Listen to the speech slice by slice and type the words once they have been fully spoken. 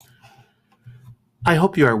I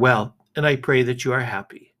hope you are well, and I pray that you are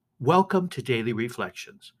happy. Welcome to Daily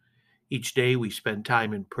Reflections. Each day we spend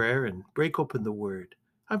time in prayer and break open the Word.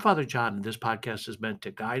 I'm Father John, and this podcast is meant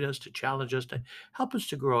to guide us, to challenge us, to help us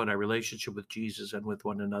to grow in our relationship with Jesus and with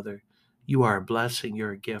one another. You are a blessing,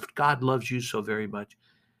 you're a gift. God loves you so very much.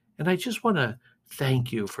 And I just want to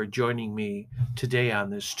thank you for joining me today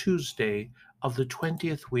on this Tuesday of the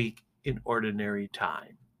 20th week in Ordinary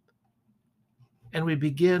Time. And we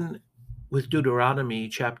begin with Deuteronomy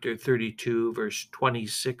chapter 32, verse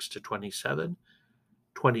 26 to 27,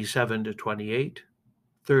 27 to 28,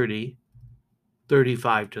 30,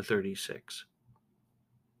 35 to 36.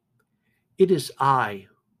 It is I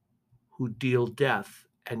who deal death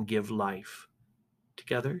and give life.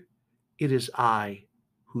 Together, it is I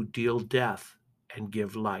who deal death and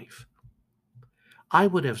give life. I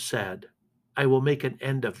would have said, I will make an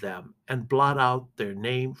end of them and blot out their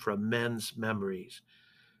name from men's memories.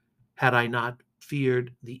 Had I not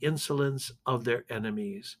feared the insolence of their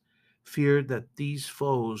enemies, feared that these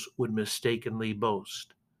foes would mistakenly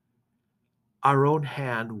boast. Our own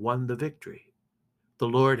hand won the victory. The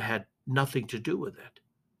Lord had nothing to do with it.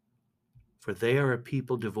 For they are a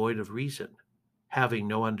people devoid of reason, having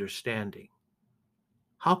no understanding.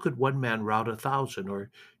 How could one man rout 1,000, or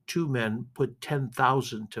two men put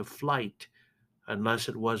 10,000 to flight, unless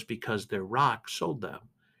it was because their rock sold them,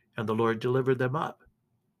 and the Lord delivered them up?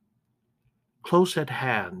 Close at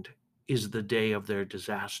hand is the day of their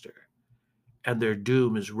disaster, and their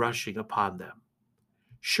doom is rushing upon them.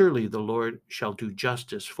 Surely the Lord shall do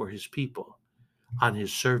justice for his people. On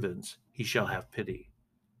his servants he shall have pity.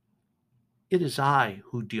 It is I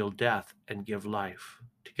who deal death and give life.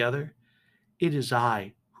 Together, it is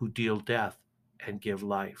I who deal death and give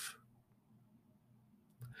life.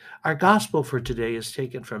 Our gospel for today is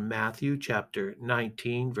taken from Matthew chapter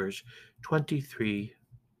 19, verse 23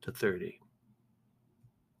 to 30.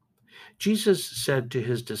 Jesus said to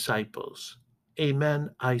his disciples,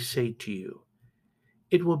 Amen, I say to you,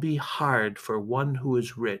 it will be hard for one who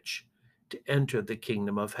is rich to enter the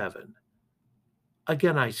kingdom of heaven.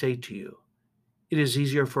 Again, I say to you, it is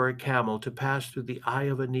easier for a camel to pass through the eye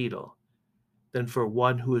of a needle than for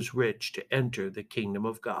one who is rich to enter the kingdom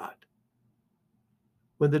of God.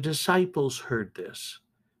 When the disciples heard this,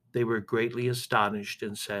 they were greatly astonished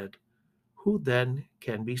and said, Who then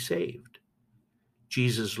can be saved?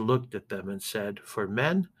 Jesus looked at them and said, For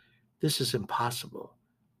men, this is impossible,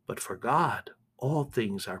 but for God, all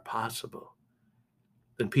things are possible.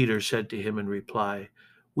 Then Peter said to him in reply,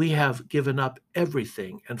 We have given up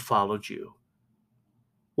everything and followed you.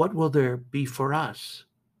 What will there be for us?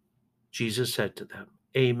 Jesus said to them,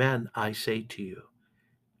 Amen, I say to you,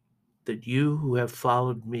 that you who have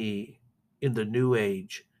followed me in the new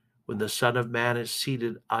age, when the Son of Man is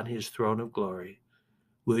seated on his throne of glory,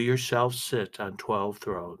 will yourselves sit on 12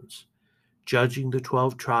 thrones, judging the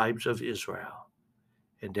 12 tribes of Israel.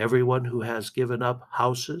 And everyone who has given up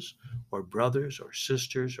houses, or brothers, or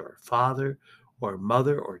sisters, or father, or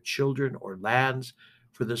mother, or children, or lands,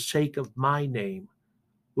 for the sake of my name,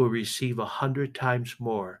 will receive 100 times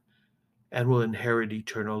more and will inherit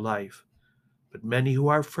eternal life. But many who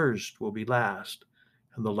are first will be last,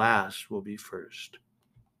 and the last will be first.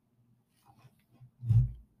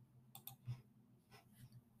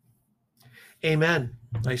 Amen.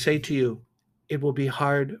 I say to you, it will be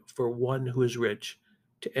hard for one who is rich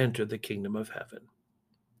to enter the kingdom of heaven.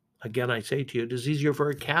 Again, I say to you, it is easier for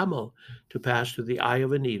a camel to pass through the eye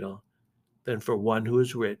of a needle than for one who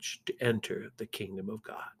is rich to enter the kingdom of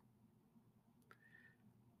God.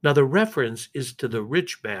 Now, the reference is to the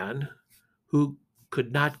rich man who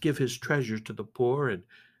could not give his treasure to the poor and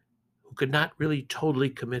who could not really totally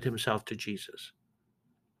commit himself to Jesus.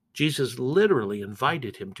 Jesus literally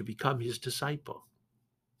invited him to become his disciple.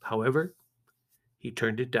 However, he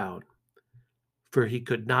turned it down, for he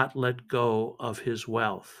could not let go of his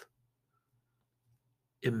wealth.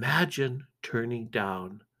 Imagine turning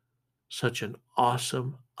down such an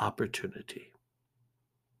awesome opportunity.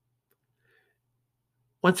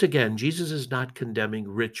 Once again, Jesus is not condemning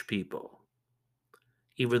rich people,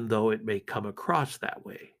 even though it may come across that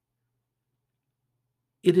way.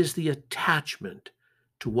 It is the attachment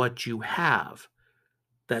to what you have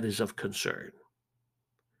that is of concern.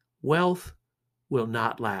 Wealth will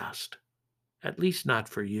not last, at least not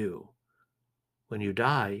for you. When you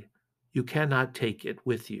die, you cannot take it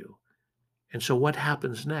with you. And so what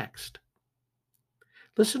happens next?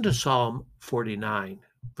 Listen to Psalm 49,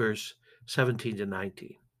 verse 17 to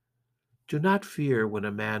 19. Do not fear when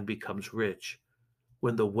a man becomes rich,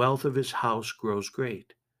 when the wealth of his house grows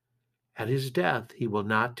great. At his death, he will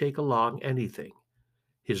not take along anything.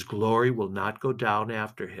 His glory will not go down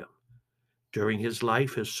after him. During his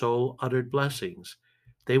life, his soul uttered blessings.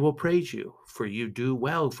 They will praise you, for you do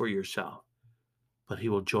well for yourself. But he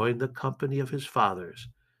will join the company of his fathers,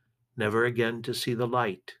 never again to see the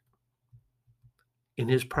light. In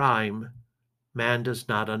his prime, man does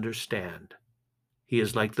not understand. He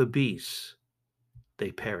is like the beasts,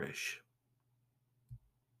 they perish.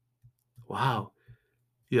 Wow,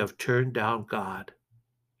 you have turned down God,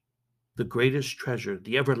 the greatest treasure,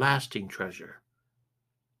 the everlasting treasure.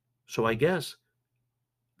 So I guess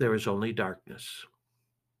there is only darkness.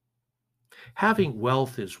 Having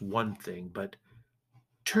wealth is one thing, but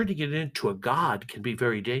turning it into a god can be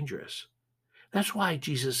very dangerous. That's why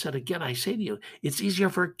Jesus said, again, I say to you, it's easier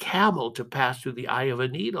for a camel to pass through the eye of a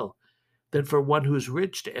needle than for one who is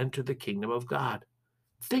rich to enter the kingdom of God.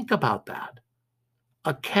 Think about that.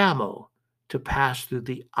 A camel to pass through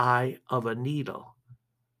the eye of a needle.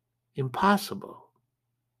 Impossible.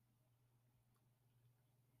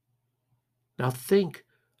 Now think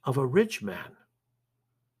of a rich man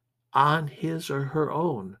on his or her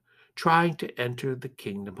own trying to enter the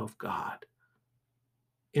kingdom of God.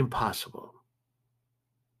 Impossible.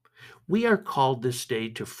 We are called this day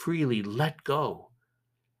to freely let go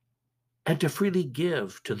and to freely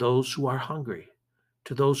give to those who are hungry,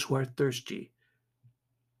 to those who are thirsty.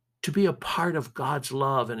 To be a part of God's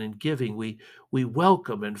love, and in giving, we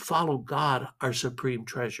welcome and follow God, our supreme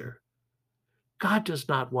treasure. God does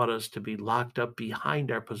not want us to be locked up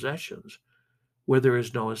behind our possessions where there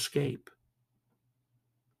is no escape.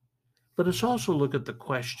 Let us also look at the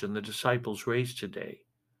question the disciples raised today.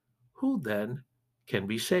 Who then can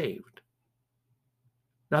be saved?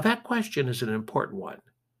 Now, that question is an important one.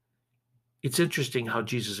 It's interesting how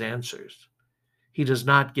Jesus answers. He does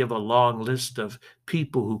not give a long list of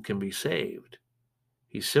people who can be saved.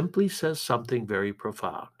 He simply says something very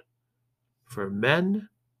profound. For men,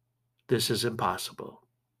 this is impossible.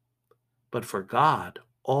 But for God,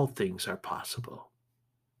 all things are possible.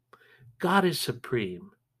 God is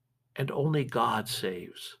supreme, and only God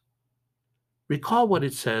saves. Recall what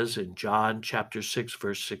it says in John chapter 6,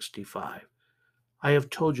 verse 65. I have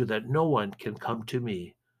told you that no one can come to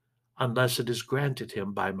me unless it is granted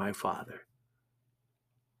him by my Father.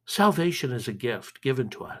 Salvation is a gift given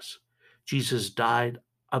to us. Jesus died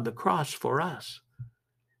on the cross for us.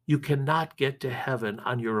 You cannot get to heaven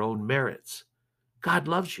on your own merits. God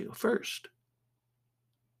loves you first.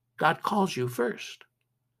 God calls you first.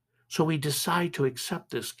 So we decide to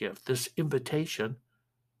accept this gift, this invitation,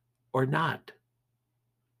 or not,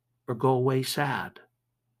 or go away sad.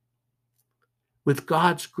 With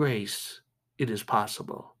God's grace, it is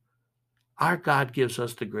possible. Our God gives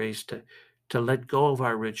us the grace to let go of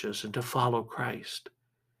our riches and to follow Christ.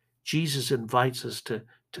 Jesus invites us to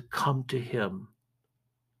come to him.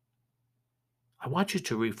 I want you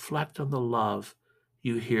to reflect on the love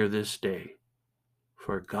you hear this day.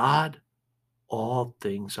 For God, all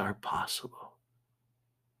things are possible.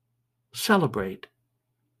 Celebrate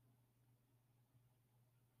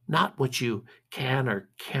not what you can or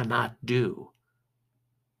cannot do,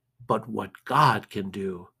 but what God can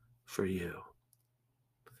do for you.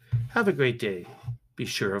 Have a great day. Be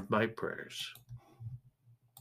sure of my prayers.